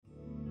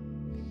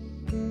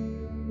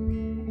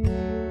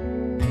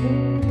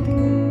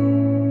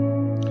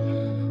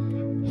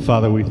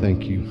Father, we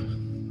thank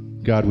you.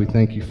 God, we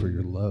thank you for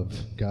your love,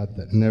 God,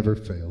 that never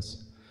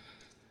fails.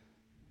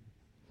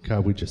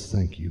 God, we just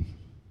thank you.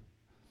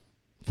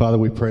 Father,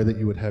 we pray that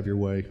you would have your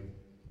way.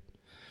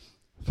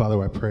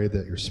 Father, I pray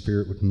that your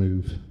spirit would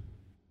move,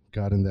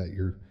 God, and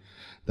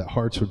that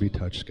hearts would be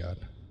touched, God.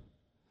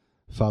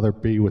 Father,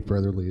 be with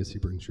Brother Lee as he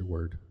brings your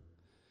word.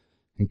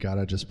 And God,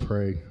 I just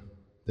pray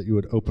that you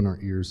would open our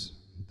ears,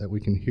 that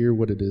we can hear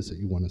what it is that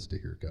you want us to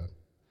hear, God.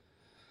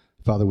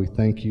 Father, we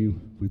thank you,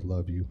 we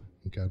love you,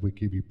 and God, we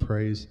give you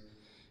praise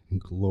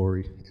and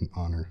glory and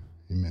honor.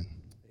 Amen.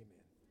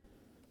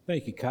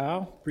 Thank you,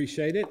 Kyle.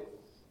 Appreciate it.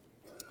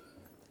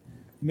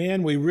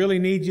 Men, we really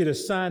need you to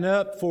sign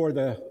up for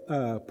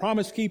the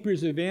Promise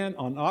Keepers event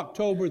on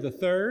October the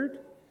 3rd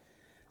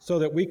so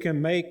that we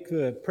can make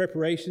the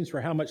preparations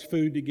for how much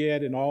food to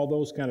get and all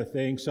those kind of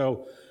things.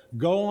 So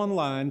go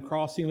online,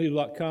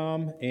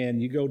 crossingleader.com,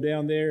 and you go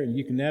down there and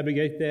you can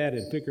navigate that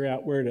and figure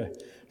out where to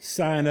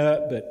sign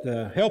up.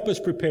 But help us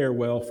prepare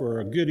well for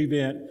a good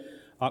event,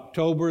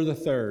 October the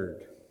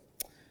 3rd.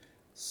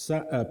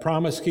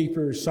 Promise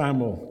Keepers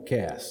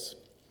simulcast.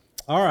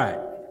 All right.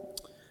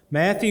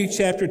 Matthew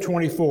chapter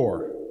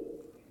 24.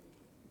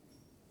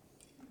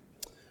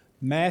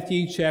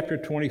 Matthew chapter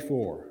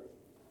 24.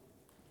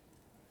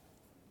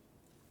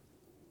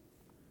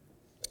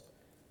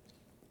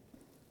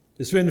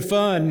 It's been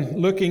fun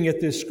looking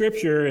at this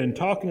scripture and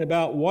talking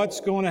about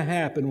what's going to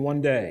happen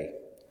one day.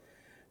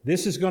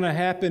 This is going to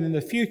happen in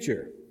the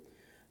future.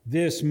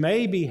 This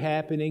may be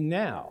happening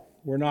now.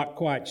 We're not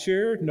quite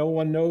sure. No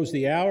one knows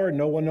the hour.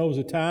 No one knows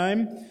the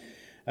time.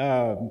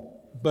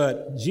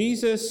 But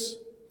Jesus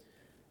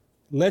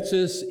lets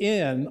us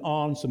in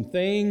on some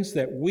things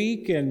that we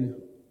can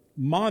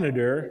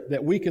monitor,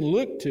 that we can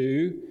look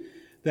to,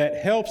 that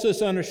helps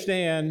us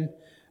understand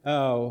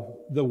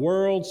the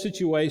world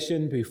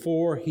situation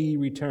before he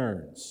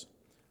returns.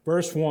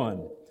 Verse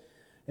 1,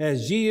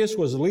 as Jesus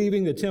was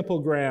leaving the temple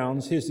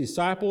grounds, his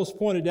disciples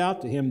pointed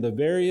out to him the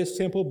various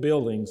temple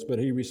buildings, but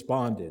he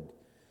responded,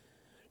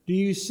 "Do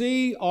you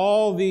see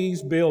all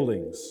these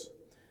buildings?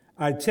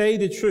 I tell you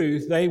the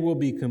truth, they will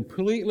be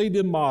completely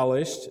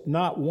demolished.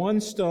 Not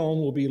one stone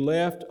will be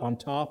left on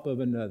top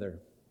of another."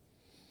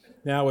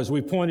 Now, as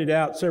we pointed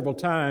out several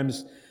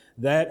times,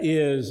 that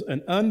is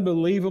an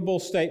unbelievable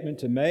statement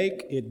to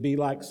make. It'd be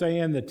like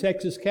saying the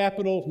Texas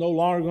Capitol is no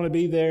longer going to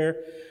be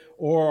there,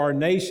 or our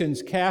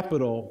nation's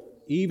capital,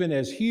 even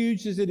as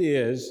huge as it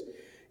is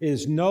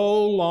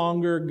no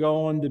longer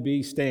going to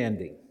be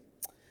standing.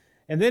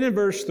 And then in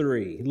verse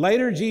 3,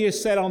 later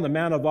Jesus sat on the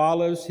Mount of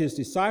Olives. His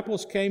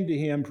disciples came to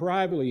him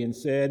privately and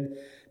said,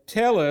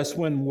 "Tell us,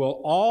 when will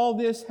all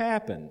this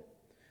happen?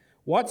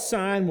 What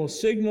sign will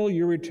signal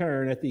your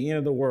return at the end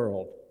of the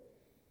world?"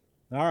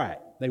 All right,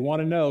 they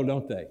want to know,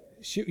 don't they?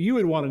 You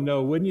would want to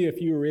know, wouldn't you, if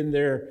you were in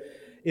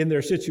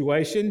their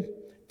situation?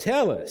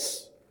 Tell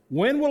us,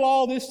 when will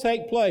all this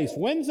take place?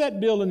 When's that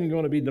building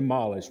going to be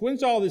demolished?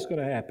 When's all this going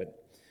to happen?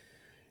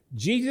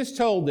 Jesus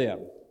told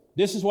them,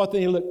 this is what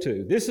they look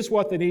to. This is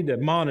what they need to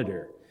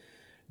monitor.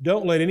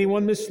 "Don't let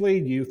anyone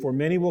mislead you, for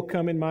many will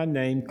come in my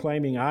name,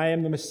 claiming I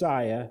am the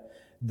Messiah.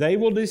 They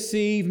will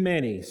deceive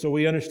many." So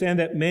we understand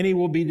that many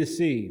will be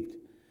deceived.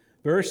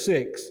 Verse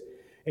 6,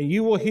 "And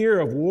you will hear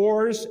of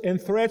wars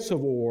and threats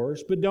of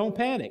wars, but don't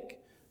panic."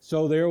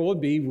 So there will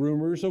be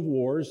rumors of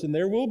wars, and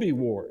there will be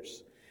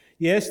wars.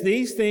 "Yes,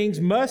 these things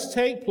must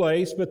take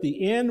place, but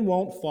the end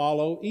won't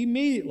follow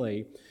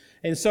immediately."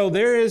 And so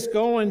there is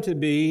going to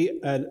be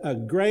a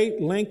great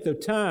length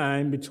of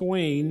time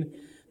between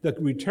the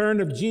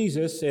return of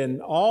Jesus and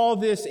all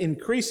this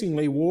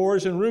increasingly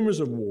wars and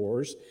rumors of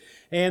wars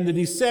and the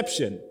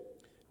deception.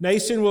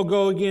 Nation will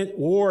go against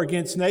war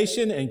against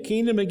nation and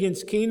kingdom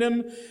against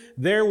kingdom.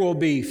 There will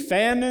be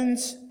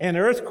famines and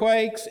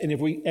earthquakes. And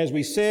as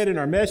we said in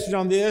our message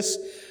on this,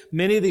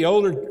 many of the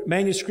older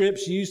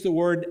manuscripts use the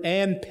word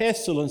 "and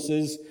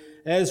pestilences"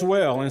 as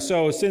well. And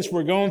so since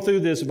we're going through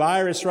this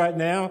virus right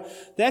now,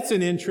 that's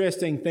an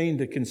interesting thing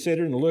to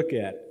consider and look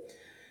at.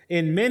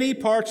 In many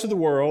parts of the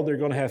world, they're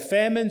going to have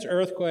famines,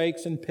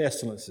 earthquakes, and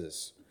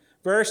pestilences.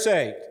 Verse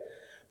 8,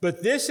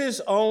 "But this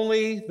is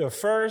only the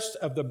first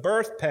of the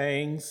birth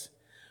pangs,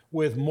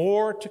 with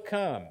more to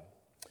come."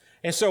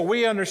 And so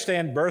we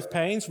understand birth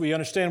pains. We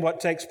understand what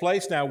takes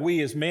place. Now,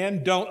 we as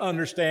men don't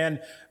understand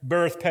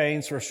birth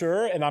pains for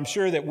sure, and I'm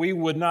sure that we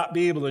would not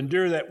be able to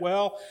endure that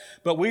well,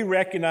 but we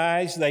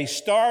recognize they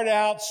start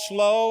out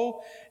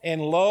slow and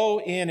low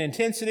in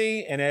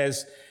intensity, and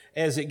as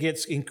it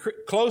gets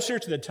closer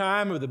to the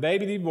time of the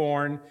baby to be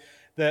born,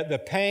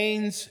 the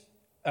pains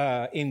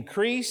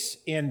increase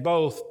in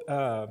both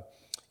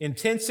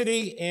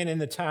intensity and in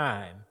the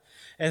time.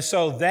 And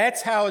so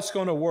that's how it's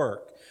going to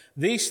work.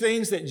 These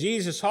things that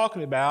Jesus is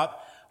talking about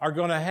are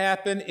going to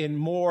happen in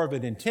more of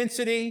an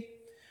intensity,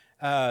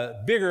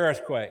 bigger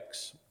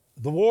earthquakes.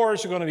 The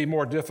wars are going to be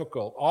more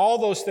difficult. All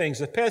those things,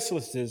 the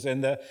pestilences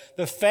and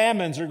the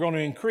famines are going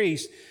to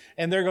increase,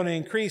 and they're going to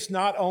increase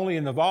not only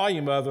in the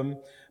volume of them,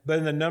 but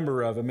in the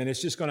number of them, and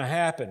it's just going to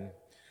happen.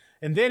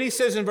 And then he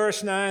says in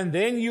verse 9,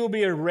 "Then you'll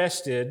be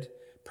arrested,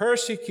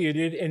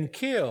 persecuted, and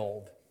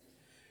killed."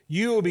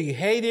 You will be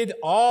hated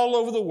all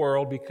over the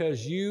world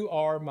because you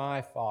are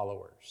my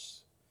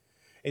followers.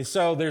 And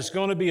so there's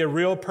going to be a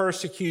real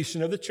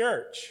persecution of the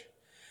church.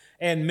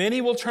 And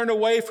many will turn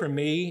away from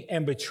me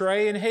and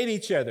betray and hate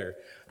each other.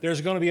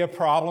 There's going to be a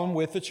problem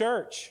with the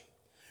church.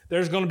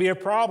 There's going to be a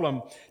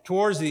problem.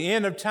 Towards the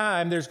end of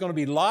time, there's going to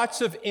be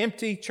lots of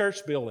empty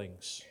church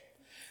buildings.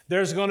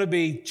 There's going to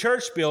be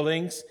church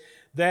buildings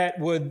that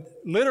would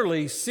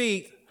literally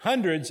seat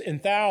hundreds and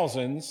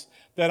thousands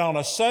that on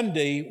a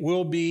Sunday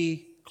will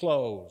be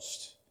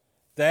closed.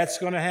 That's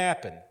going to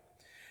happen.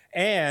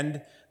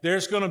 And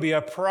there's going to be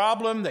a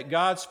problem that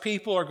God's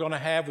people are going to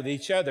have with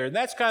each other. And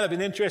that's kind of an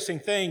interesting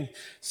thing,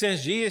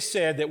 since Jesus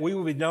said that we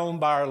will be known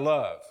by our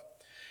love.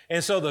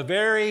 And so the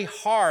very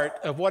heart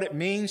of what it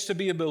means to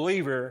be a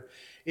believer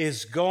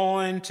is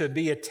going to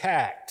be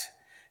attacked.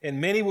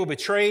 And many will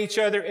betray each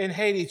other and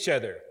hate each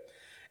other.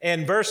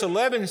 And verse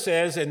 11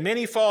 says, and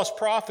many false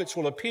prophets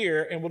will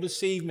appear and will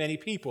deceive many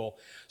people.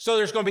 So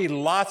there's going to be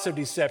lots of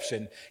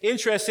deception.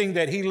 Interesting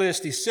that he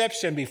lists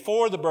deception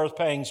before the birth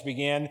pangs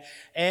begin,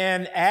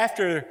 and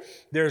after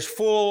there's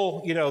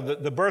full,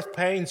 the birth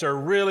pains are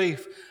really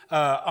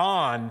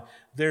on,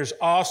 there's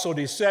also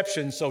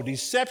deception. So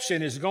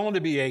deception is going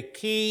to be a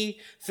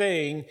key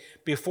thing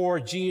before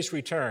Jesus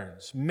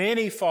returns.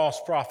 Many false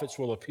prophets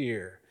will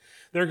appear.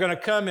 They're going to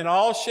come in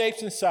all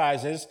shapes and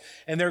sizes,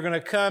 and they're going to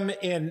come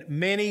in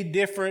many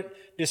different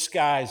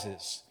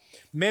disguises.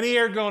 Many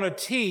are going to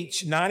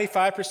teach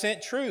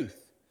 95%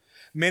 truth.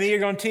 Many are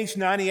going to teach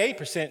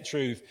 98%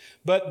 truth,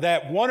 but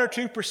that 1 or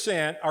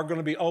 2% are going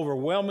to be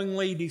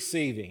overwhelmingly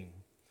deceiving,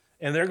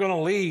 and they're going to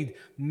lead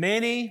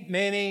many,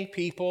 many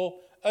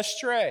people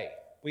astray.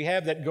 We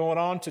have that going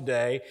on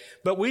today,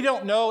 but we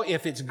don't know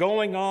if it's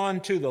going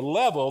on to the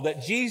level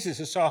that Jesus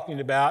is talking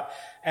about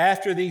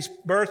after these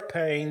birth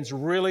pains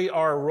really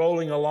are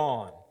rolling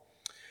along.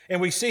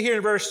 And we see here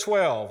in verse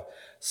 12,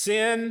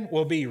 sin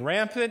will be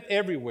rampant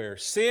everywhere.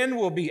 Sin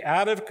will be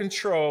out of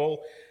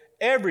control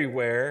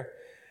everywhere,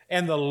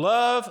 and the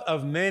love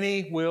of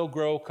many will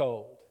grow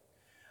cold.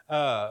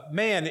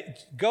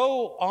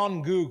 Go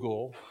on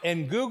Google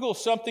and Google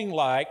something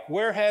like,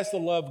 where has the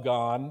love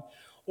gone?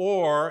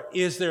 Or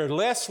is there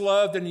less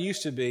love than it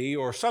used to be,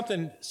 or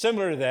something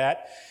similar to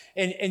that?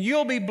 And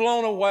you'll be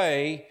blown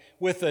away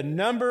with the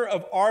number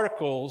of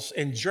articles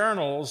and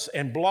journals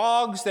and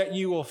blogs that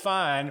you will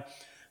find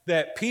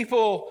that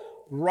people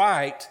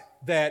write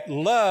that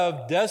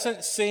love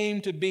doesn't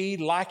seem to be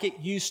like it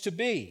used to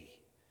be.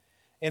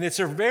 And it's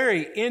a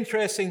very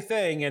interesting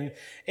thing.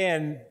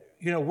 And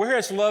where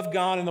has love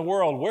gone in the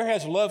world? Where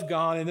has love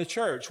gone in the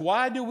church?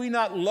 Why do we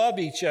not love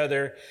each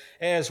other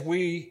as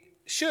we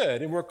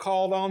should and we're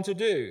called on to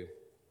do?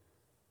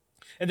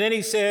 And then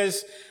he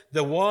says,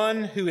 the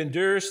one who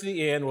endures to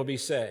the end will be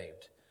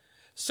saved.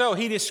 So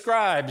he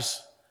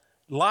describes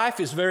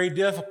life is very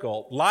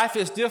difficult. Life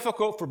is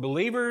difficult for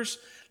believers.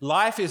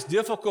 Life is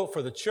difficult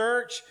for the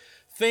church.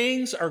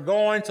 Things are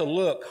going to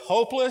look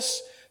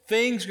hopeless.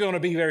 Things are going to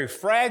be very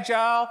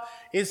fragile.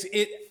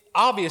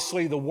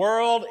 Obviously, the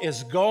world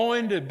is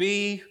going to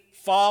be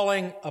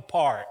falling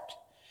apart.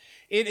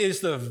 It is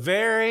the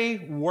very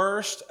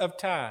worst of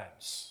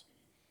times.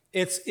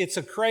 It's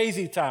a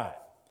crazy time.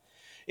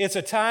 It's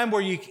a time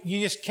where you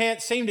just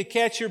can't seem to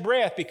catch your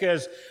breath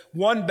because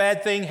one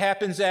bad thing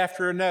happens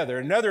after another.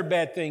 Another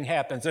bad thing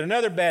happens, and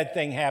another bad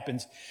thing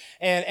happens.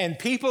 And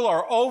people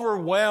are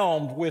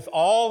overwhelmed with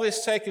all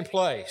this taking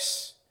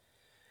place.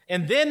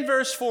 And then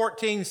verse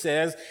 14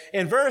 says,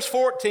 and verse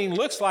 14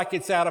 looks like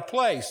it's out of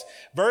place.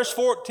 Verse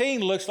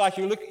 14 looks like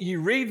you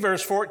read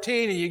verse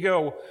 14 and you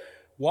go,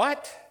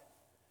 what?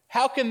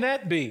 How can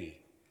that be?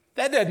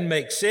 That doesn't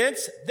make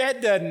sense.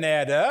 That doesn't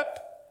add up.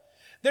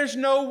 There's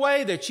no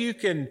way that you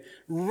can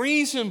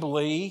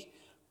reasonably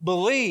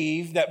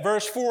believe that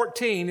verse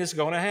 14 is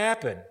going to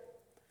happen.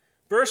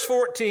 Verse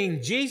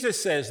 14,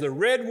 Jesus says, the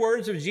red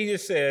words of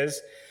Jesus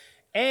says,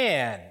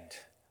 and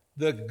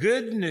the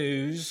good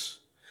news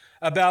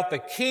about the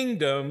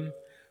kingdom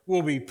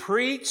will be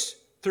preached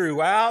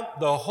throughout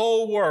the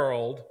whole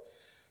world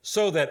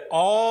so that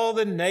all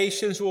the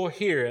nations will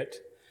hear it,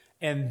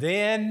 and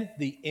then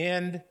the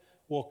end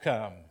will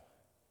come.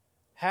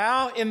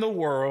 How in the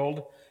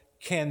world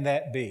can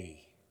that be?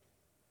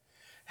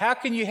 How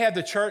can you have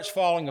the church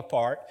falling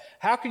apart?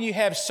 How can you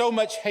have so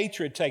much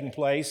hatred taking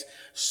place,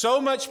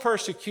 so much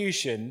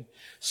persecution,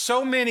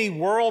 so many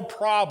world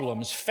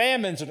problems,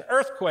 famines and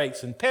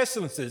earthquakes and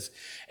pestilences?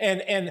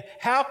 And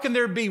how can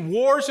there be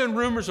wars and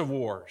rumors of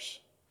wars?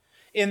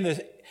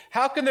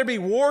 How can there be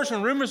wars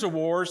and rumors of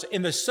wars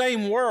in the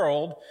same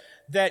world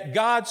that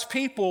God's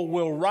people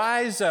will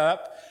rise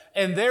up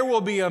and there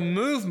will be a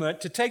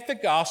movement to take the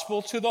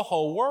gospel to the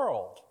whole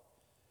world?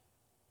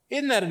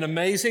 Isn't that an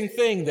amazing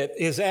thing that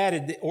is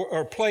added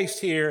or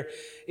placed here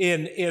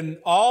in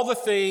all the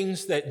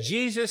things that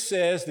Jesus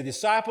says the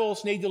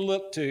disciples need to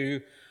look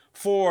to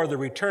for the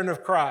return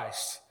of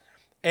Christ?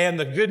 And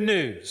the good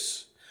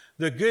news,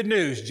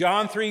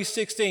 John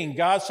 3:16,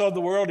 God so loved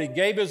the world, he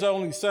gave his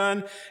only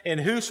son, and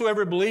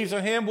whosoever believes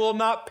in him will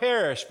not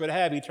perish, but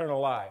have eternal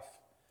life.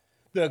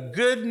 The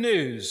good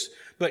news.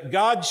 But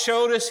God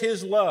showed us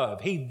his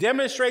love. He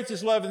demonstrates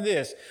his love in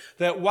this,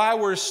 that while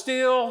we're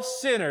still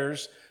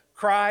sinners,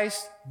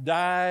 Christ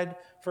died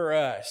for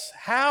us.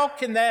 How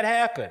can that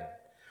happen?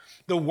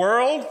 The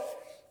world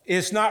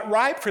is not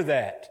ripe for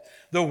that.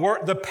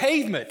 The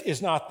pavement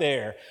is not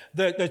there.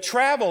 The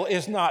travel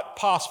is not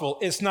possible.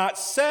 It's not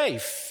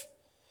safe.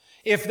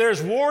 If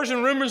there's wars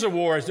and rumors of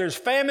wars, there's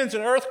famines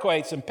and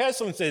earthquakes and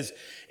pestilences,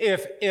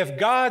 if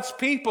God's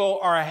people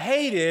are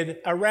hated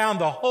around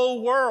the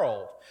whole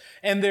world,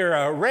 and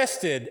they're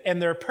arrested,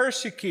 and they're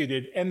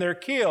persecuted, and they're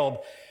killed,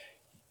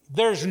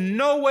 there's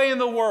no way in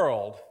the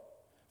world,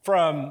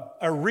 from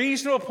a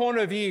reasonable point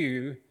of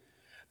view,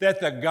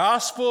 that the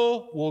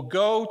gospel will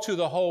go to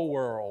the whole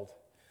world.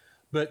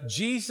 But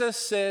Jesus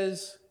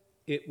says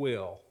it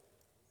will.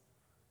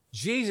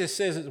 Jesus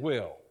says it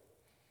will.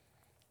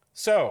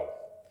 So,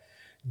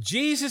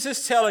 Jesus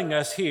is telling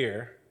us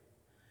here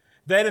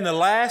that in the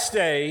last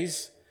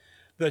days,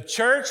 the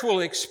church will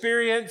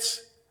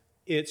experience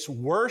its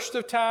worst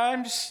of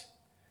times,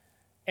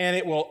 and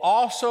it will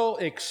also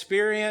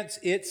experience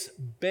its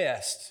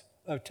best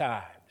of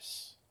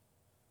times.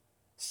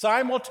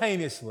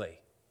 Simultaneously,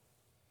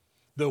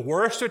 the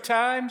worst of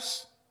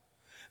times,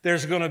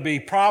 there's going to be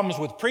problems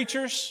with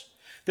preachers.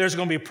 There's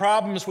going to be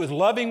problems with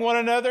loving one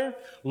another.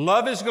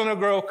 Love is going to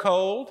grow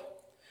cold.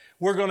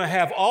 We're going to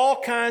have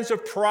all kinds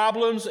of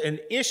problems and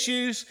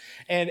issues,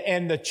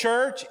 and the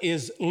church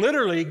is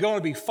literally going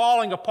to be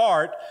falling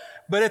apart.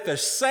 But at the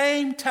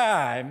same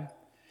time,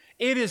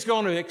 it is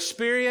going to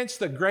experience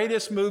the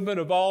greatest movement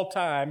of all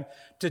time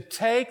to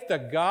take the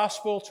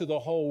gospel to the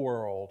whole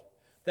world.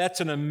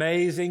 That's an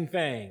amazing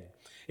thing.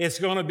 It's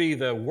going to be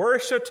the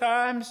worst of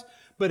times,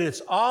 but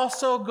it's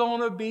also going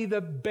to be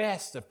the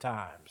best of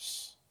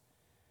times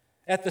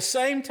at the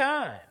same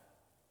time.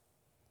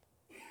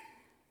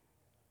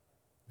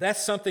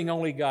 That's something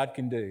only God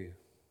can do.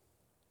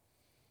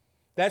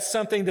 That's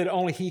something that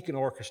only he can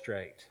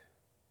orchestrate.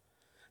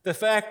 The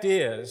fact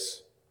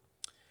is,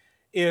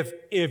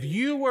 if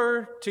you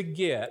were to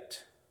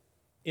get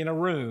in a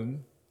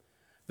room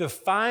the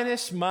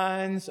finest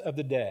minds of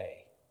the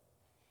day,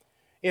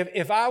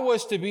 if I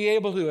was to be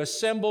able to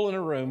assemble in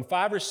a room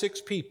 5 or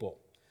 6 people,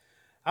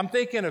 I'm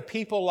thinking of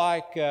people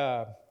like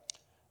the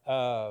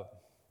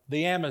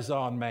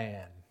Amazon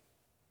man.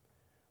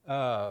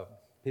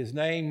 His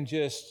name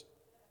just,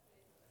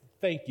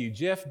 thank you,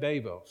 Jeff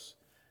Bezos.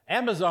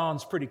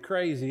 Amazon's pretty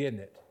crazy, isn't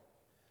it?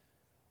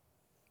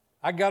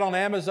 I got on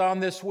Amazon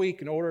this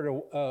week and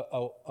ordered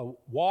a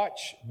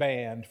watch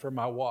band for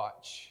my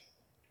watch,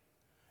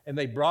 and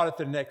they brought it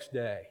the next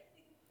day.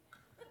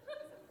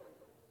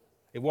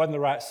 It wasn't the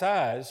right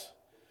size,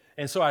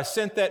 and so I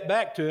sent that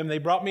back to them. They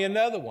brought me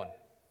another one,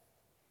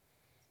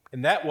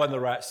 and that wasn't the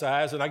right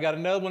size, and I got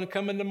another one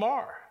coming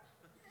tomorrow.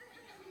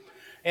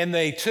 And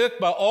they took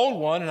my old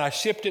one, and I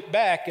shipped it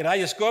back, and I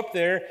just go up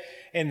there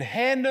and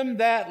hand them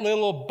that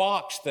little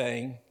box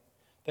thing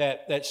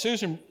that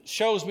Susan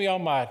shows me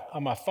on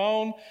my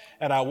phone,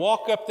 and I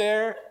walk up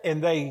there,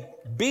 and they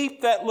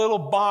beep that little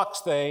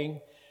box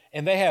thing,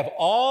 and they have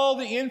all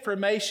the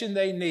information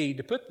they need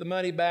to put the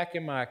money back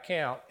in my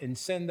account and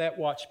send that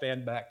watch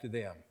band back to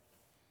them.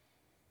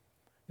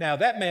 Now,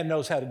 that man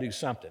knows how to do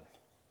something.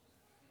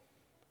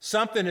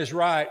 Something is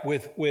right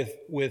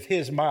with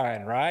his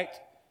mind, right?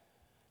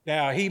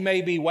 Now, he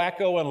may be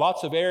wacko in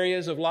lots of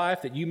areas of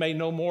life that you may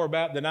know more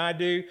about than I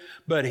do,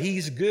 but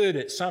he's good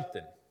at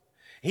something.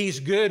 He's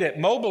good at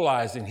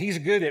mobilizing. He's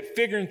good at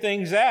figuring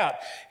things out.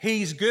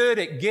 He's good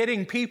at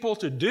getting people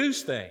to do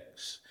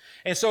things.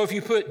 And so if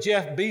you put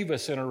Jeff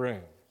Bezos in a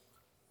room,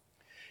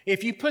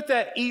 if you put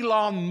that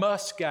Elon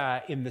Musk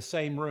guy in the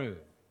same room,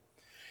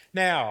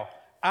 now,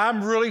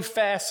 I'm really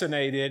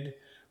fascinated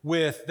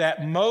with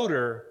that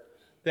motor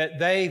that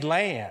they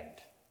land.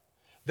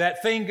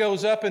 That thing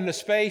goes up into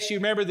space. You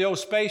remember the old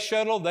space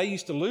shuttle? They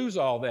used to lose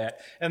all that.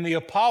 And the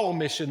Apollo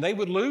mission, they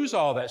would lose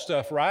all that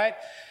stuff, right?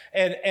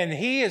 And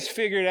he has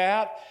figured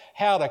out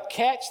how to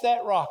catch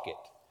that rocket.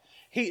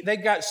 They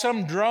got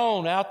some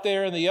drone out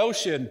there in the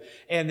ocean,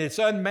 and it's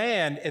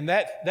unmanned, and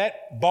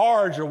that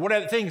barge or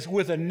whatever thing's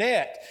with a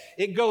net.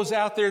 It goes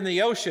out there in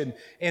the ocean,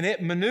 and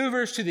it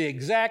maneuvers to the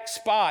exact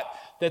spot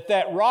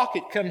that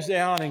rocket comes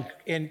down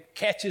and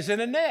catches in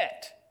a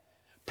net.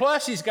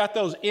 Plus, he's got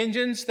those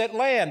engines that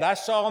land. I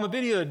saw on the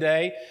video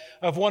today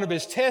of one of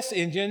his test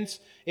engines.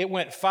 It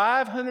went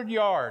 500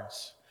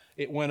 yards.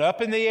 It went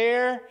up in the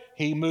air,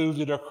 he moved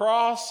it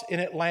across,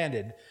 and it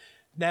landed.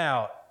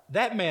 Now,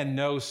 that man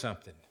knows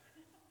something.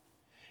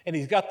 And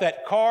he's got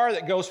that car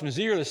that goes from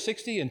 0 to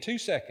 60 in 2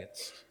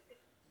 seconds.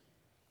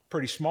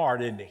 Pretty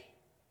smart, isn't he?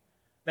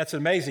 That's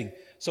amazing.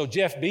 So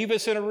Jeff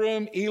Bezos in a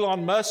room,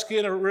 Elon Musk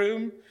in a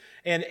room,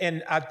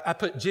 and I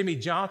put Jimmy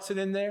Johnson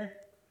in there.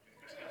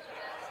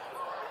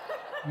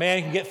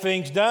 Man can get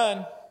things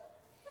done.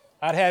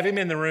 I'd have him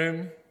in the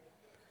room.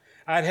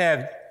 I'd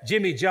have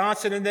Jimmy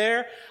Johnson in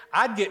there.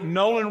 I'd get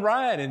Nolan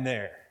Ryan in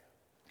there.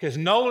 because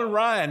Nolan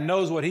Ryan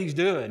knows what he's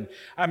doing.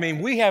 I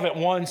mean, we haven't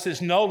won since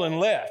Nolan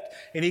left.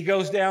 And he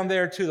goes down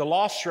there to the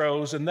Lost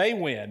Stros and they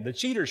win, the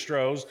cheater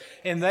Stros,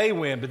 and they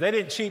win. But they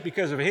didn't cheat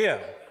because of him.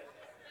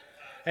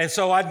 And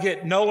so I'd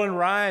get Nolan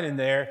Ryan in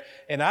there,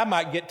 and I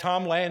might get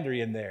Tom Landry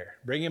in there.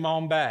 Bring him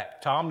on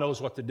back. Tom knows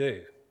what to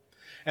do.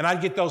 And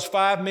I'd get those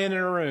 5 men in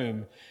a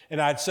room,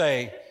 and I'd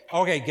say,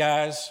 okay,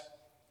 guys,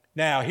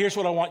 now here's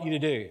what I want you to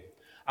do.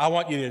 I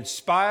want you to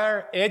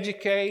inspire,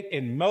 educate,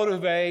 and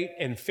motivate,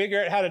 and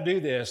figure out how to do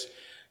this.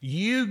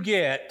 You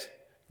get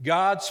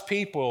God's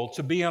people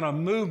to be on a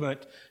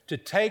movement to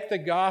take the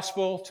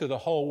gospel to the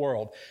whole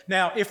world.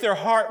 Now, if their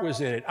heart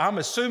was in it, I'm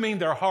assuming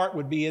their heart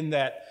would be in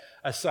that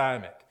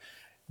assignment.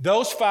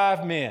 Those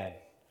 5 men,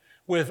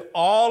 with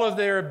all of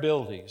their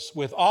abilities,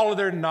 with all of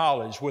their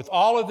knowledge, with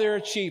all of their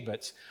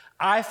achievements,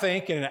 I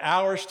think in an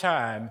hour's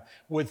time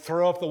would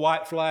throw up the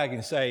white flag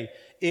and say,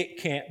 it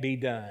can't be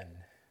done.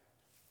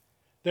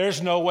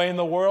 There's no way in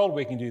the world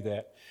we can do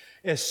that,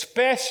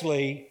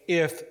 especially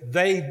if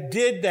they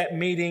did that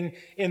meeting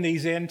in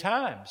these end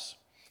times.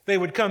 They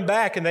would come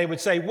back and they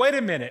would say, wait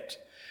a minute,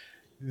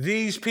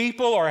 these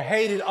people are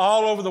hated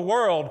all over the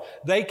world.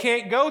 They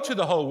can't go to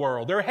the whole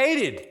world. They're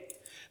hated.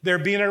 They're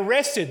being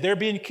arrested. They're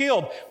being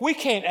killed. We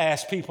can't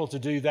ask people to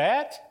do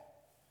that.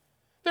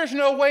 There's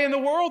no way in the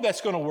world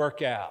that's going to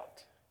work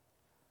out.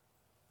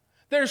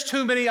 There's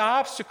too many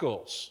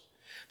obstacles.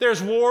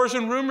 There's wars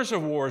and rumors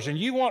of wars, and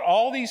you want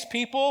all these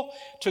people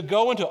to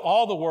go into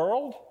all the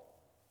world?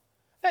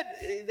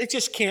 It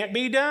just can't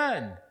be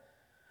done.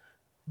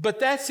 But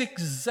that's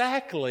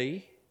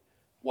exactly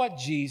what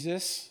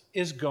Jesus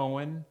is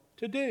going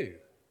to do.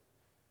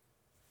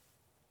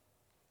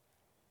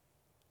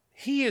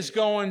 He is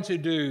going to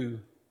do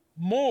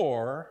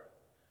more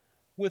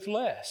with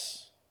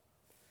less.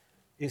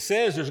 It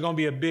says there's going to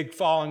be a big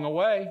falling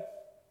away.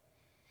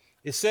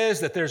 It says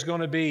that there's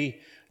going to be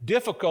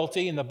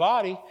difficulty in the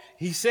body.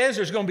 He says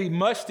there's going to be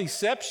much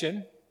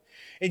deception.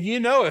 And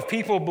you know, if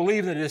people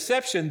believe in the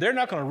deception, they're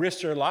not going to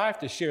risk their life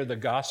to share the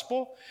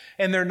gospel.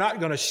 And they're not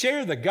going to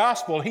share the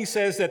gospel. He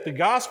says that the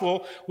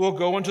gospel will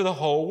go into the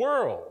whole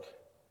world.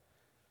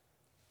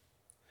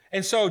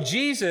 And so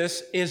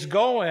Jesus is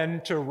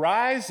going to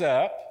rise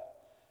up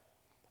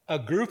a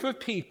group of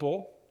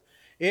people.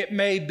 It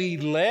may be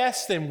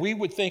less than we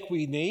would think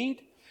we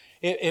need.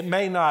 It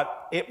may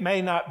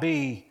not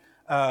be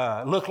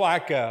look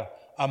like a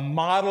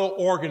model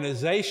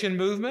organization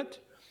movement,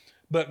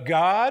 but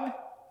God,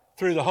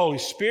 through the Holy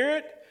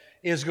Spirit,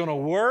 is going to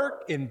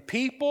work in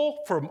people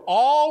from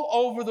all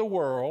over the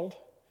world,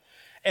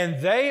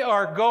 and they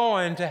are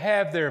going to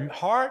have their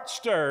heart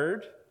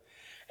stirred,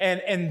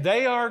 and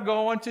they are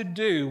going to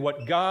do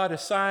what God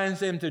assigns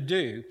them to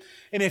do.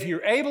 And if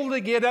you're able to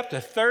get up to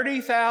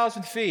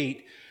 30,000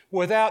 feet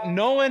without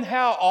knowing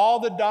how all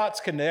the dots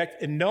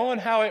connect and knowing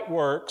how it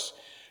works,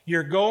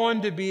 you're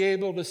going to be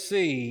able to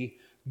see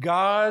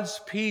God's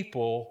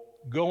people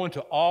go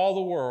into all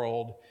the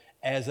world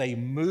as a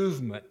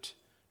movement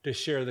to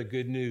share the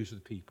good news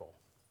with people.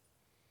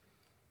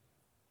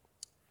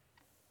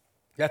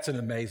 That's an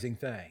amazing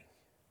thing.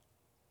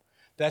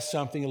 That's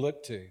something to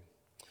look to.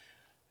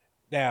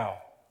 Now,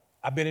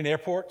 I've been in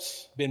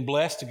airports, been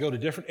blessed to go to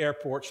different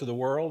airports of the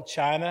world,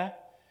 China,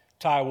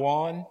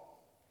 Taiwan,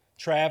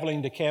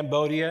 traveling to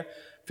Cambodia,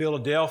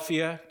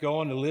 Philadelphia,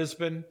 going to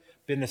Lisbon,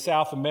 been to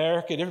South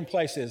America, different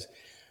places.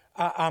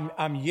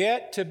 I'm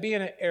yet to be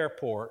in an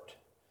airport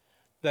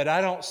that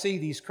I don't see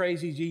these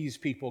crazy Jesus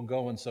people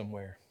going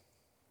somewhere.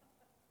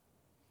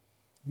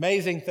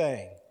 Amazing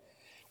thing.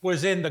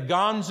 Was in the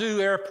Guangzhou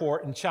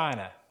airport in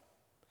China,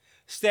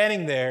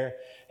 standing there,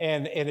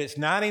 and it's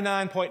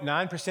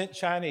 99.9%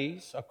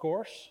 Chinese, of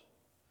course.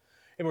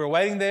 And we're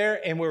waiting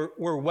there, and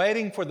we're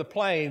waiting for the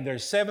plane.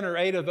 There's 7 or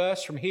 8 of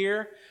us from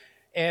here,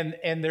 and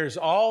there's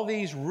all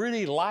these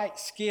really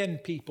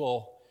light-skinned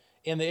people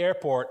in the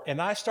airport, and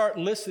I start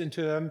listening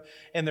to them,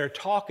 and they're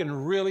talking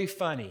really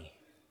funny.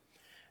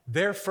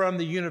 They're from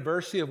the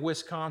University of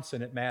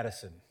Wisconsin at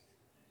Madison.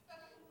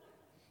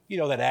 You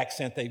know that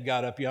accent they've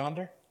got up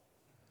yonder?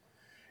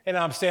 And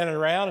I'm standing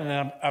around,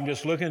 and I'm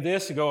just looking at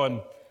this and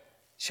going,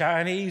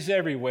 Chinese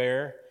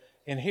everywhere,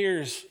 and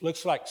here's,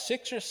 looks like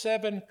 6 or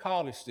 7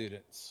 college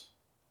students.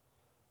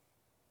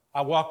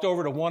 I walked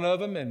over to one of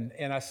them,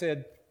 and I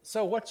said,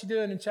 so what you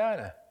doing in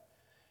China?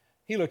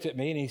 He looked at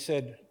me, and he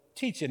said,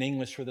 teaching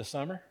English for the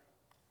summer.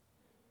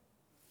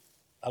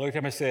 I looked at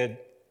him and said,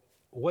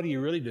 what are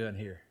you really doing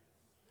here?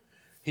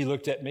 He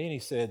looked at me and he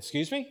said,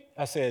 excuse me?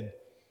 I said,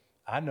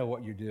 I know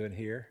what you're doing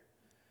here.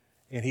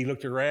 And he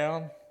looked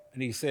around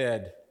and he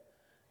said,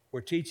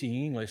 we're teaching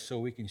English so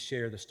we can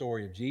share the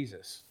story of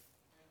Jesus.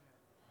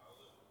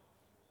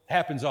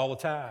 Happens all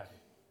the time.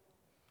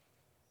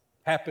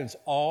 Happens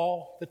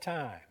all the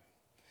time.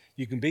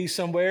 You can be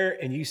somewhere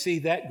and you see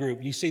that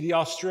group. You see the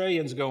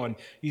Australians going.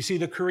 You see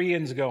the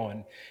Koreans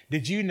going.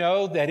 Did you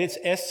know that it's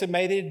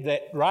estimated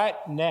that right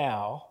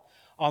now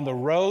on the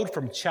road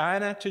from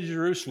China to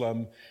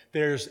Jerusalem,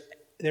 there's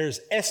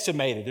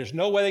estimated, there's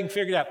no way they can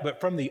figure it out, but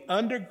from the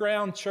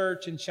underground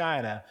church in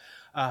China,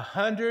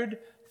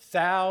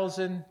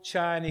 30,000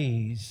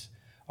 Chinese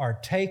are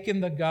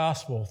taking the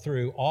gospel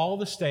through all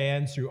the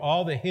stands, through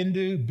all the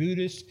Hindu,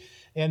 Buddhist,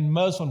 and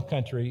Muslim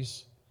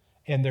countries,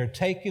 and they're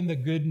taking the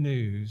good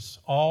news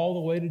all the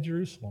way to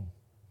Jerusalem.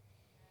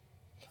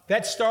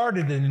 That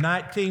started in the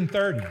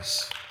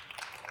 1930s.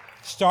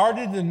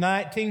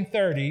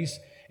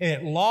 And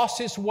it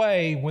lost its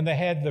way when they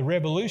had the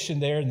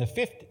revolution there in the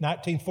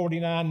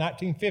 1949,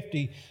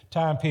 1950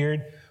 time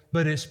period,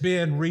 but it's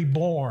been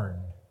reborn.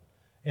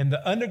 In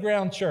the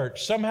underground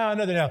church, somehow or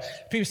another. Now,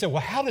 people say,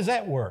 well, how does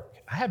that work?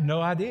 I have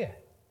no idea.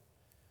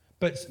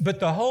 But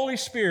the Holy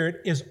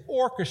Spirit is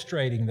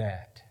orchestrating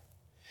that.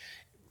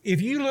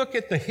 If you look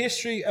at the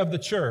history of the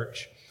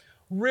church,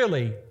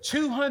 really,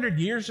 200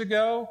 years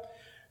ago,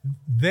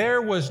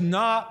 there was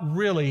not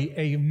really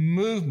a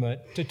movement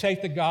to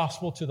take the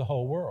gospel to the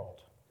whole world.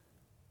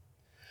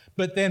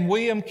 But then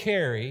William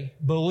Carey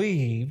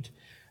believed,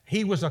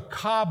 he was a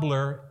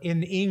cobbler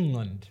in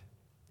England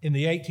in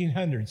the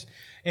 1800s.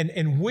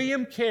 And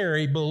William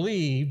Carey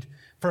believed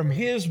from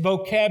his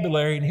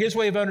vocabulary and his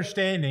way of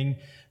understanding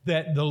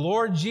that the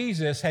Lord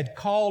Jesus had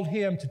called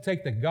him to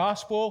take the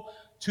gospel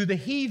to the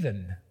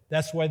heathen.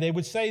 That's why they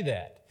would say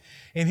that.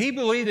 And he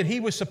believed that he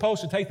was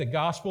supposed to take the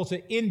gospel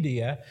to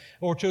India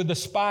or to the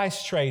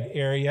spice trade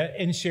area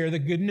and share the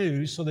good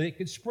news so that it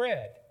could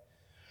spread.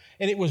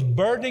 And it was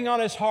burdening on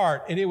his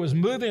heart, and it was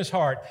moving his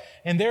heart.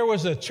 And there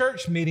was a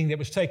church meeting that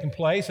was taking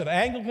place, an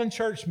Anglican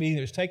church meeting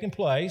that was taking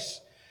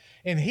place,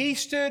 and he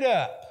stood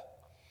up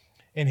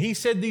and he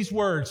said these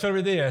words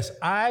over this: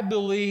 I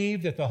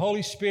believe that the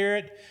Holy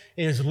Spirit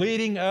is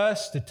leading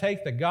us to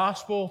take the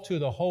gospel to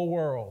the whole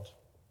world.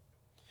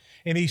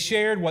 And he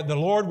shared what the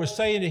Lord was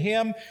saying to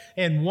him.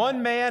 And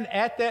one man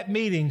at that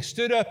meeting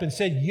stood up and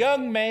said,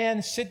 young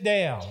man, sit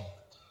down.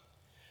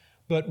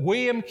 But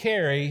William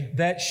Carey,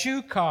 that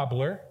shoe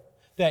cobbler,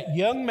 that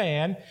young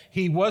man,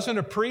 he wasn't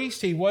a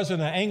priest, he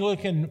wasn't an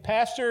Anglican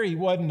pastor, he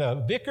wasn't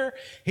a vicar,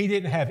 he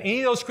didn't have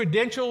any of those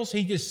credentials.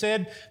 He just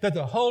said that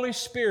the Holy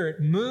Spirit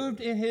moved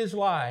in his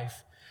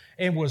life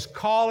and was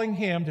calling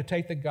him to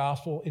take the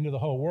gospel into the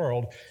whole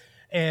world.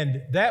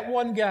 And that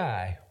one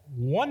guy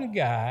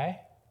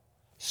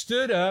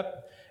stood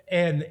up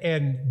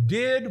and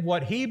did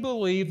what he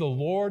believed the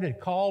Lord had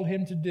called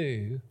him to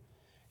do,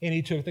 and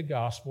he took the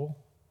gospel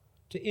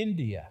to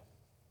India.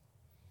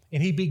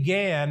 And he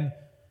began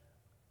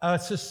a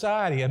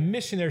society, a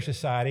missionary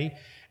society,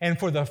 and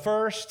for the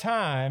first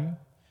time,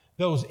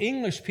 those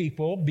English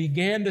people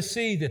began to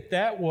see that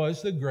that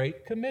was the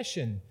Great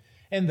Commission,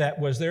 and that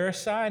was their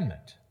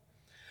assignment.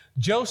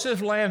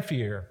 Joseph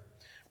Lanphier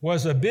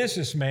was a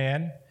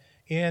businessman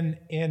in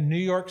New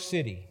York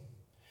City.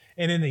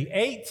 And in the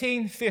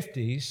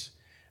 1850s,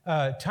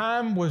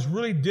 time was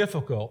really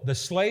difficult. The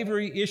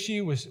slavery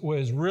issue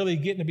was really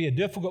getting to be a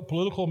difficult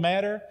political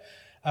matter.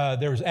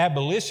 There was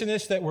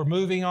abolitionists that were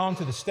moving on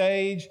to the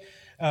stage.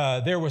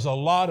 There was a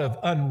lot of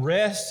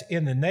unrest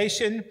in the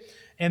nation,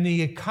 and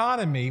the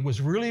economy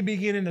was really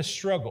beginning to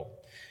struggle.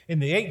 In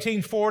the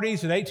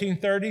 1840s and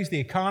 1830s, the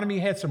economy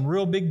had some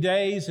real big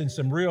days and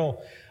some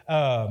real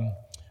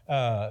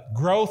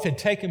growth had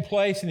taken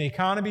place in the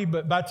economy,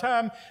 but by the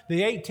time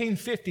the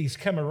 1850s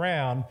come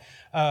around,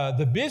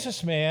 the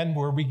businessmen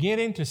were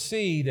beginning to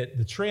see that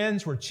the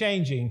trends were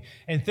changing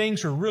and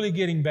things were really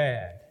getting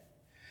bad.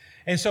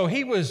 And so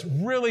he was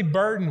really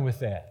burdened with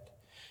that.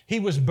 He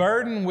was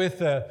burdened with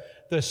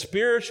the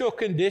spiritual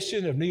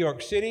condition of New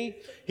York City.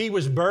 He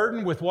was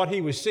burdened with what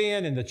he was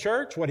seeing in the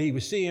church, what he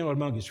was seeing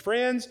among his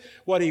friends,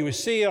 what he was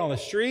seeing on the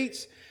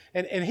streets,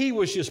 and he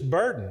was just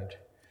burdened.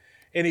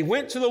 And he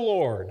went to the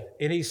Lord,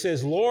 and he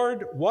says,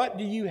 Lord, what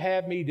do you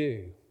have me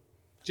do?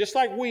 Just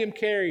like William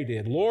Carey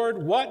did.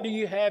 Lord, what do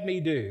you have me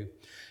do?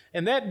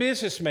 And that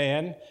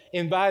businessman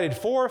invited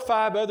 4 or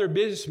 5 other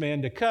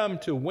businessmen to come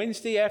to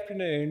Wednesday at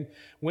noon,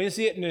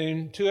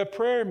 to a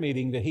prayer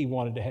meeting that he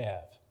wanted to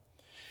have.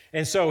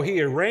 And so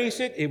he arranged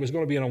it. It was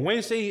going to be on a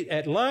Wednesday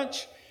at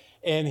lunch,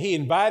 and he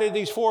invited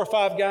these 4 or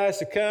 5 guys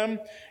to come,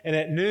 and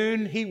at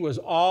noon, he was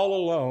all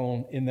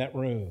alone in that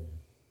room.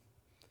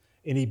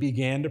 And he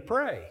began to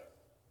pray.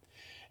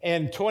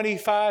 And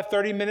 25,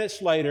 30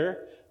 minutes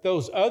later,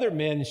 those other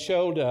men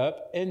showed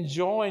up and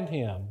joined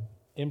him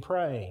in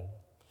praying.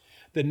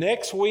 The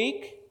next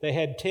week, they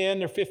had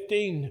 10 or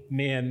 15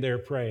 men there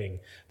praying.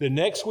 The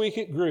next week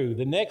it grew.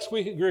 The next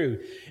week it grew.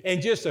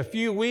 In just a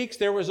few weeks,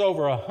 there was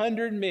over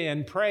 100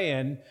 men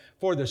praying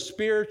for the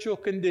spiritual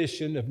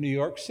condition of New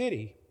York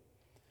City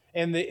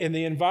and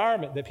the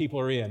environment that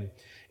people are in.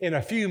 In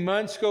a few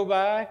months go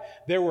by,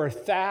 there were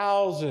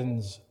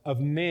thousands of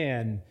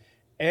men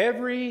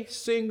every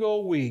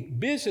single week,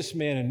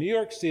 businessmen in New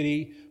York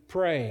City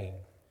praying.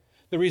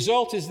 The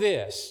result is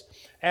this.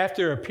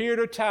 After a period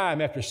of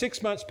time, after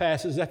 6 months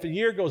passes, after a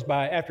year goes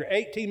by, after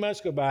 18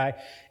 months go by,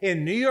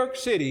 in New York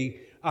City,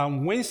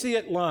 on Wednesday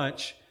at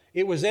lunch,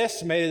 it was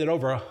estimated that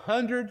over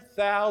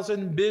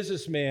 100,000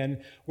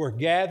 businessmen were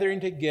gathering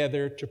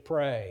together to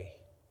pray.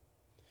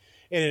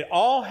 And it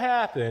all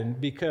happened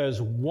because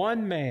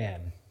one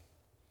man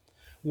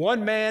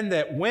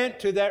that went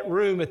to that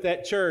room at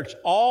that church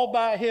all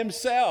by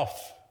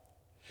himself,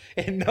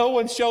 And no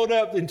one showed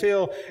up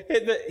until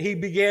he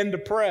began to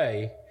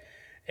pray.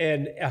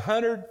 And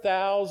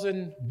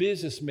 100,000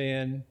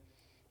 businessmen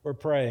were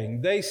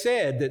praying. They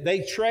said that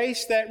they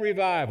traced that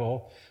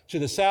revival to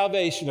the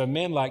salvation of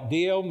men like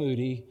D.L.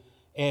 Moody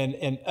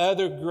and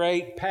other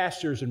great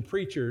pastors and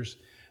preachers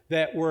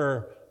that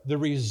were the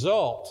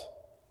result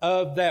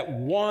of that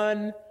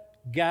one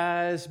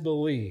guy's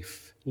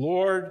belief.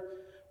 Lord,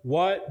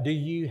 what do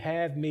you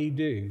have me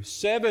do?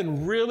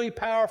 7 really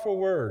powerful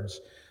words.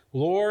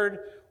 Lord,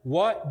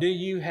 what do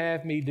you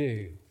have me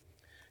do?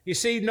 You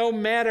see, no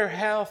matter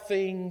how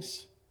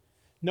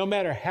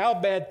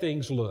bad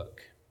things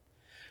look,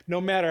 no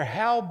matter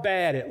how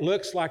bad it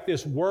looks like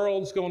this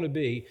world's going to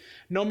be,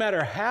 no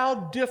matter how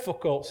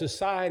difficult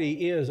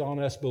society is on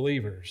us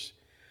believers,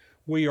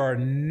 we are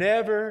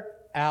never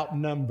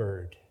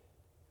outnumbered.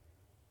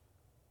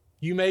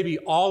 You may be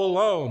all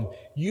alone.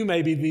 You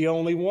may be the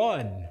only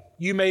one.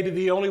 You may be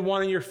the only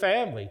one in your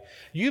family.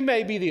 You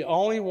may be the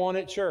only one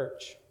at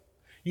church.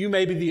 You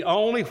may be the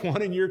only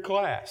one in your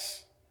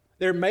class.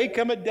 There may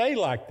come a day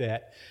like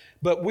that,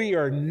 but we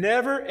are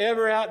never,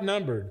 ever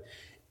outnumbered.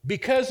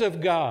 Because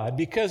of God,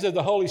 because of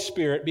the Holy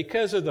Spirit,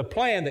 because of the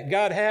plan that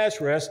God has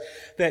for us,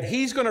 that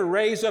He's going to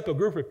raise up a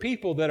group of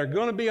people that are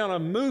going to be on a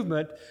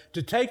movement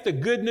to take the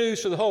good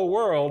news to the whole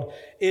world,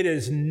 it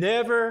is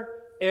never,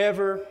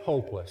 ever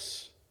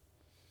hopeless.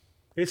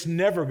 It's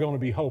never going to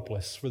be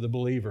hopeless for the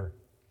believer.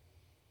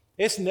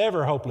 It's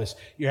never hopeless.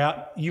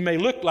 You may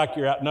look like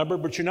you're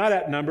outnumbered, but you're not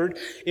outnumbered.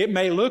 It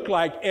may look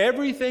like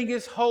everything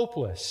is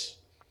hopeless,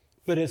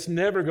 but it's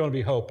never going to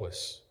be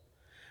hopeless.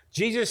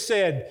 Jesus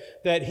said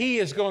that He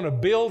is going to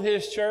build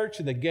His church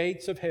and the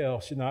gates of hell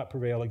should not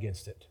prevail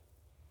against it.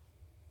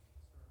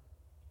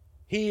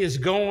 He is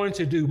going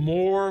to do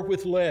more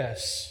with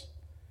less.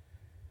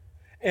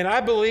 And I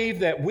believe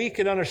that we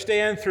can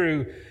understand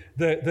through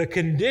the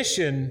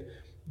condition,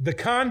 the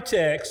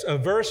context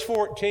of verse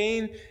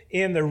 14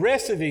 in the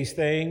rest of these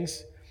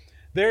things,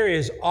 there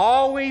is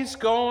always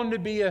going to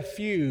be a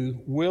few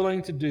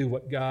willing to do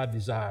what God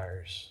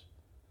desires.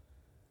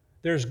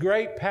 There's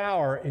great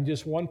power in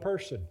just one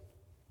person.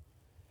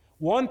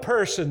 One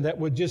person that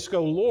would just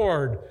go,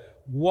 Lord,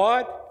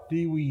 what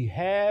do we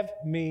have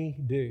me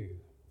do?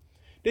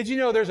 Did you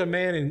know there's a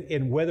man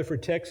in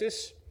Weatherford,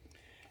 Texas,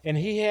 and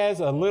he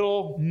has a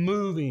little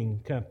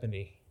moving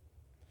company.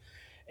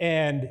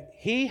 And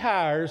he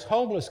hires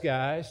homeless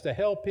guys to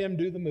help him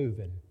do the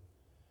moving.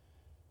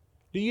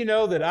 Do you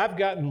know that I've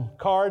gotten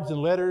cards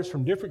and letters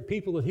from different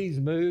people that he's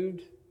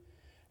moved?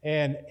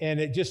 And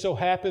it just so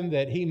happened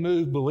that he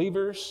moved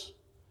believers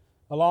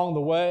along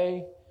the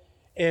way.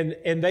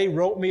 And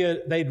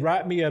they'd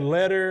write me a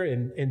letter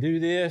and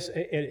do this.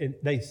 And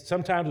they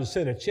sometimes would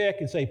send a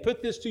check and say,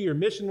 put this to your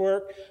mission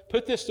work.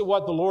 Put this to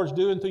what the Lord's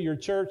doing through your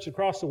church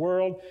across the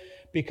world.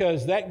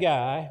 Because that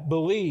guy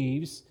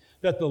believes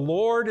that the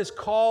Lord has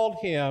called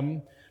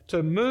him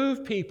to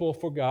move people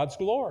for God's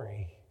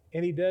glory.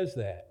 And he does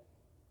that.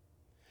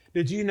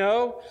 Did you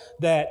know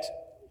that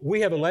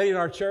we have a lady in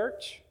our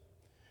church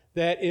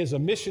that is a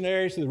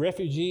missionary to the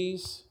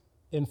refugees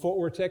in Fort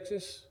Worth,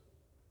 Texas?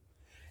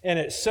 And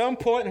at some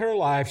point in her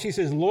life, she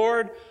says,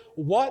 Lord,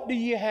 what do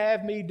you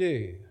have me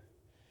do?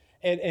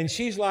 And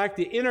she's like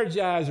the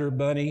Energizer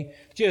bunny,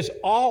 just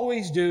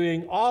always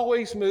doing,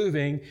 always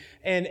moving,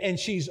 and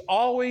she's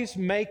always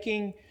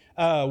making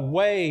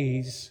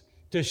ways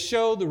to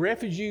show the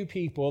refugee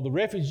people, the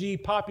refugee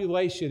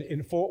population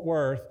in Fort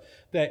Worth,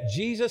 that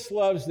Jesus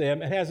loves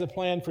them and has a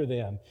plan for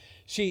them.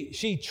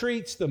 She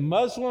treats the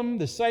Muslim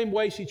the same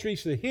way she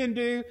treats the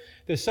Hindu,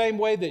 the same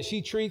way that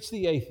she treats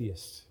the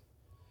atheist.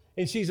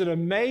 And she's an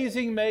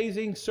amazing,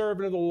 amazing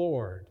servant of the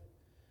Lord.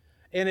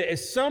 And at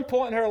some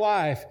point in her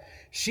life,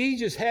 she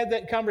just had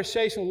that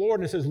conversation with the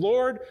Lord and says,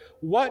 Lord,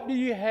 what do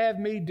you have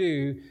me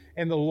do?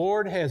 And the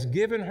Lord has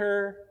given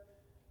her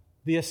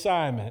the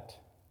assignment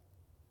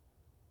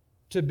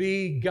to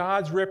be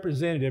God's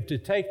representative, to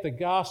take the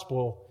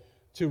gospel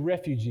to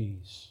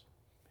refugees.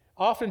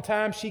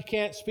 Oftentimes, she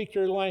can't speak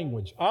their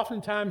language.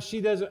 Oftentimes,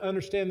 she doesn't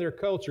understand their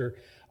culture.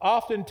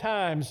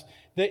 Oftentimes,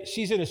 that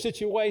she's in a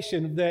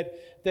situation that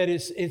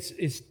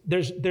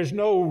there's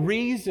no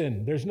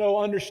reason, there's no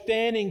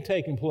understanding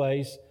taking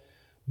place,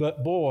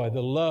 but boy,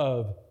 the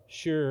love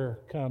sure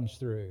comes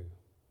through.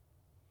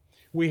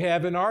 We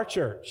have in our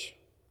church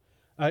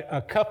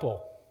a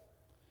couple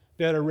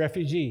that are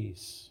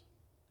refugees.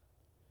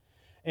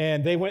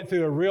 And they went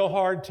through a real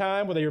hard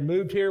time when they were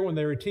moved here when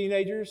they were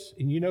teenagers,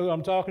 and you know who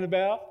I'm talking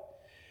about.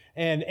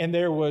 And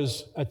there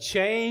was a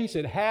change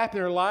that happened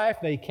in their life.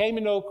 They came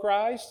to know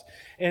Christ,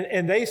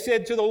 and they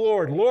said to the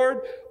Lord,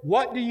 Lord,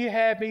 what do you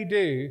have me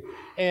do?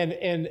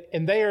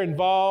 And they are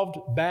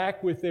involved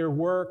back with their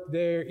work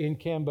there in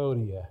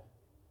Cambodia.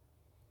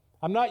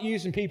 I'm not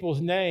using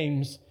people's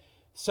names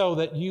so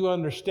that you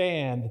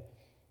understand.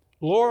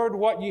 Lord,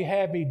 what you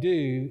have me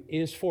do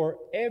is for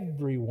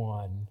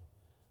everyone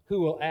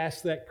who will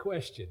ask that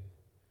question.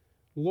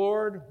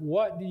 Lord,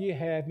 what do you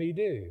have me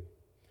do?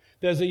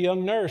 There's a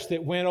young nurse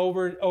that went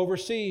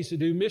overseas to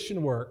do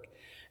mission work.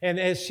 And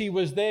as she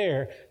was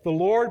there, the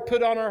Lord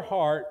put on her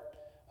heart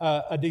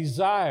a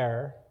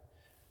desire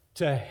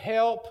to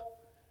help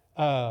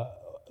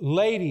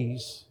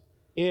ladies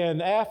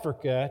in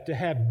Africa to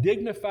have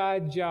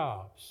dignified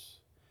jobs.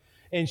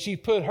 And she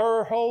put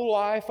her whole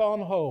life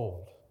on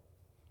hold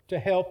to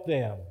help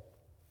them.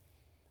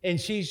 And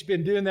she's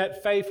been doing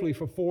that faithfully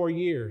for 4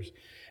 years.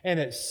 And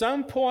at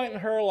some point in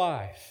her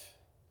life,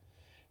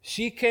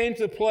 she came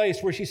to the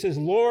place where she says,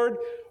 Lord,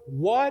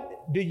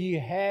 what do you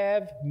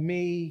have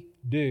me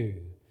do?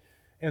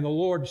 And the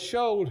Lord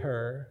showed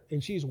her,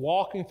 and she's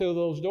walking through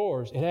those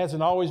doors. It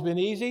hasn't always been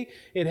easy.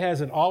 It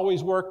hasn't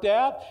always worked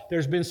out.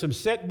 There's been some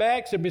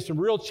setbacks. There's been some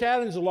real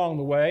challenges along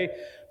the way.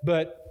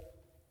 But,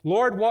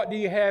 Lord, what do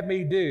you have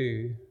me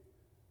do?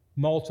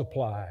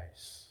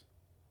 Multiplies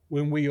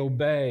when we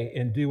obey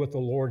and do what the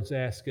Lord's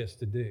asked us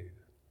to do.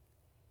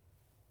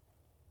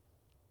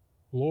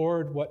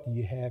 Lord, what do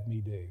you have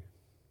me do?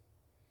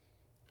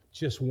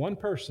 Just one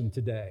person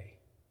today,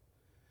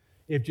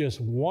 if just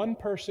one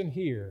person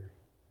here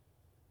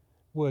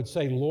would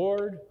say,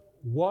 Lord,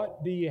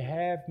 what do you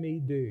have me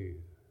do?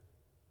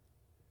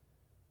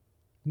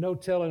 No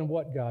telling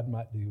what God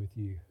might do with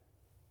you.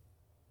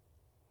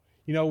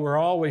 You know, we're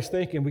always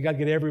thinking we got to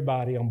get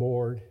everybody on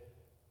board.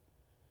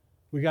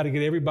 We got to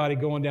get everybody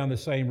going down the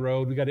same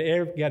road. We got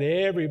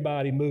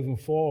everybody moving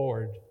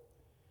forward.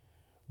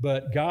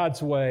 But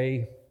God's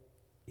way,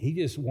 He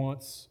just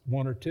wants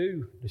one or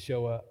two to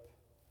show up.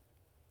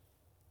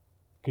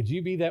 Could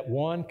you be that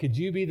one? Could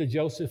you be the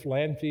Joseph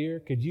Lanphier?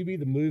 Could you be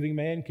the moving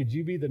man? Could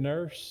you be the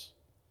nurse?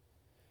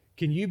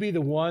 Can you be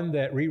the one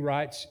that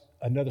rewrites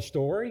another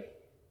story?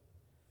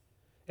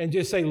 And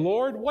just say,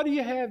 Lord, what do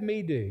you have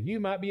me do? You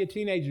might be a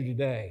teenager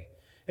today.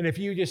 And if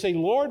you just say,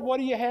 Lord, what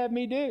do you have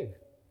me do?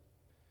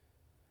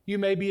 You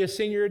may be a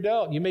senior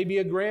adult. You may be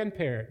a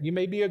grandparent. You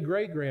may be a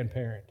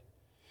great-grandparent.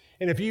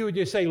 And if you would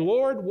just say,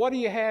 Lord, what do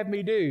you have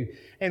me do?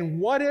 And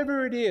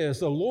whatever it is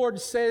the Lord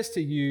says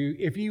to you,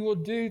 if you will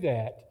do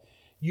that,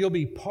 you'll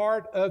be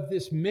part of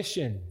this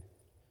mission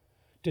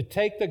to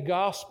take the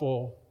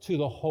gospel to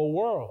the whole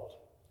world.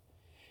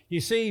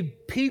 You see,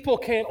 people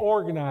can't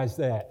organize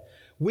that.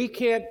 We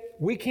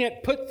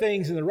can't put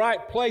things in the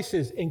right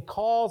places and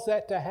cause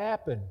that to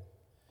happen.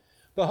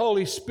 The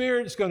Holy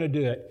Spirit's going to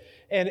do it.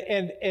 And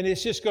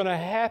it's just going to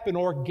happen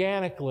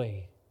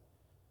organically.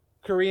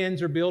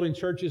 Koreans are building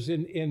churches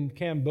in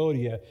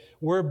Cambodia.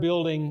 We're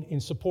building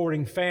and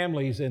supporting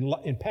families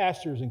and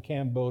pastors in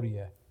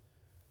Cambodia.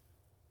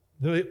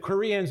 The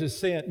Koreans have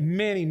sent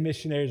many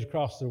missionaries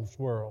across the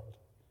world.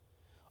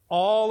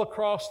 All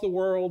across the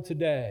world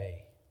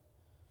today,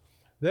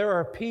 there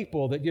are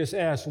people that just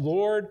ask,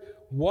 Lord,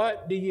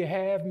 what do you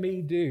have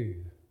me do?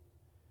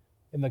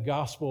 And the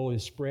gospel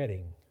is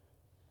spreading.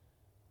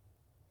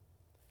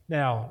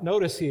 Now,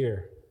 notice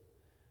here,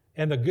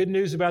 and the good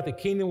news about the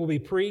kingdom will be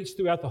preached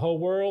throughout the whole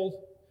world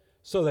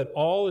so that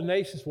all the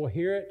nations will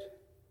hear it.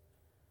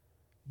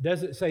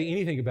 Doesn't say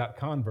anything about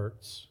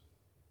converts.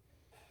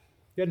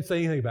 Doesn't say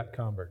anything about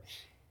converts.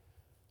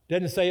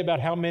 Doesn't say about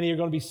how many are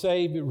going to be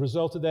saved as a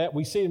result of that.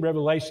 We see in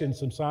Revelation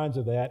some signs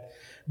of that.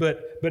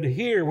 But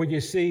here we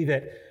just see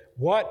that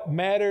what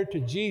mattered to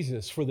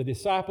Jesus for the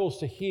disciples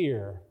to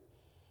hear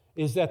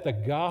is that the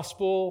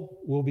gospel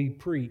will be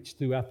preached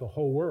throughout the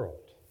whole world.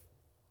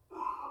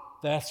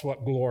 That's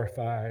what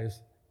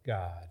glorifies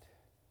God.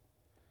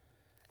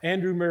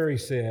 Andrew Murray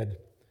said,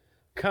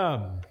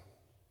 "Come,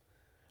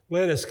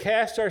 let us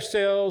cast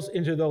ourselves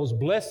into those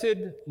blessed,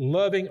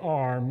 loving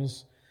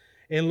arms,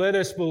 and let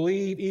us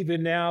believe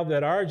even now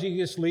that our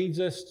Jesus leads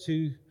us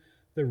to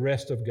the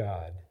rest of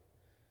God.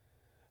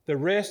 The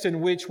rest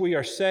in which we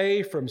are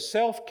saved from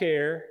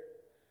self-care,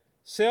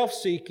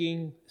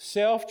 self-seeking,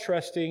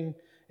 self-trusting,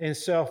 and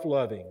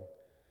self-loving.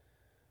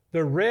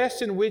 The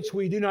rest in which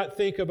we do not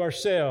think of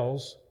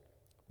ourselves,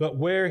 but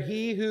where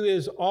He who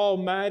is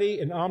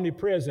almighty and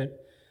omnipresent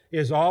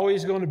is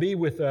always going to be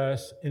with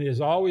us and is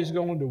always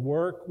going to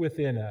work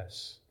within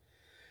us.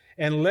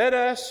 And let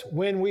us,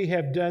 when we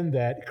have done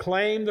that,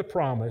 claim the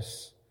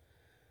promise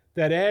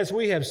that as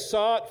we have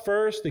sought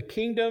first the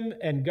kingdom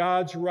and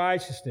God's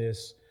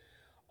righteousness,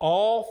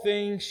 all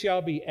things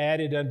shall be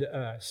added unto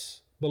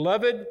us.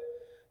 Beloved,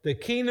 the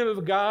kingdom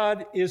of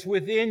God is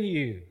within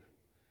you,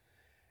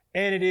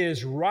 and it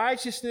is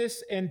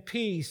righteousness and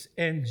peace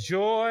and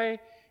joy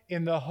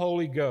in the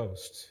Holy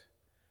Ghost.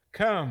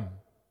 Come,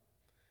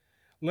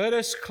 let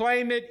us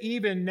claim it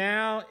even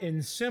now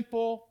in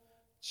simple,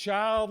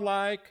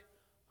 childlike,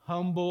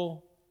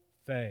 humble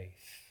faith.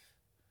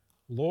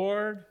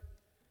 Lord,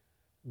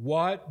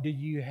 what do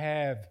you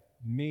have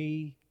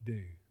me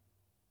do?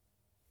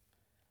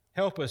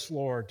 Help us,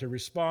 Lord, to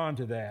respond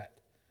to that.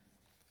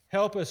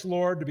 Help us,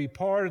 Lord, to be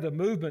part of the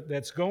movement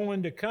that's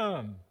going to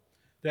come,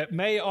 that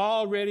may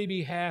already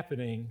be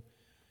happening,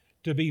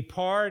 to be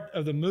part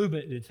of the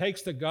movement that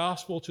takes the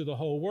gospel to the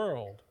whole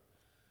world,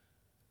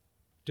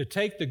 to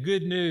take the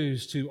good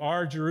news to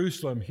our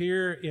Jerusalem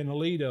here in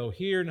Aledo,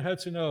 here in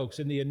Hudson Oaks,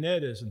 in the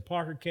Anettas, in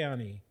Parker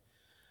County.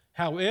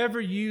 However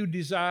you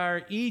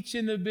desire each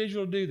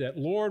individual to do that.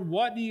 Lord,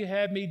 what do you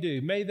have me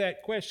do? May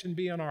that question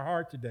be on our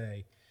heart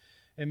today,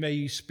 and may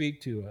you speak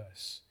to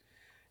us.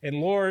 And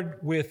Lord,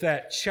 with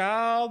that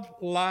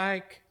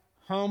childlike,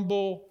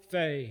 humble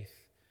faith,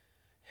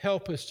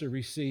 help us to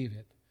receive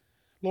it.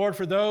 Lord,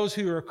 for those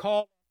who are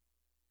called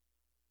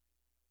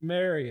to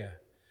Samaria,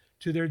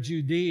 to their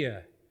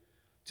Judea,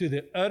 to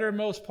the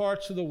uttermost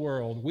parts of the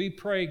world, we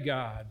pray,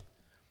 God,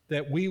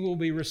 that we will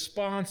be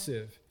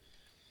responsive.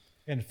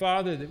 And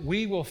Father, that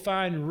we will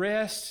find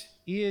rest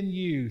in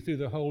you through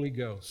the Holy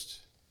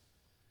Ghost.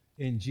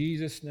 In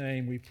Jesus'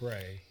 name we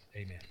pray.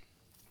 Amen.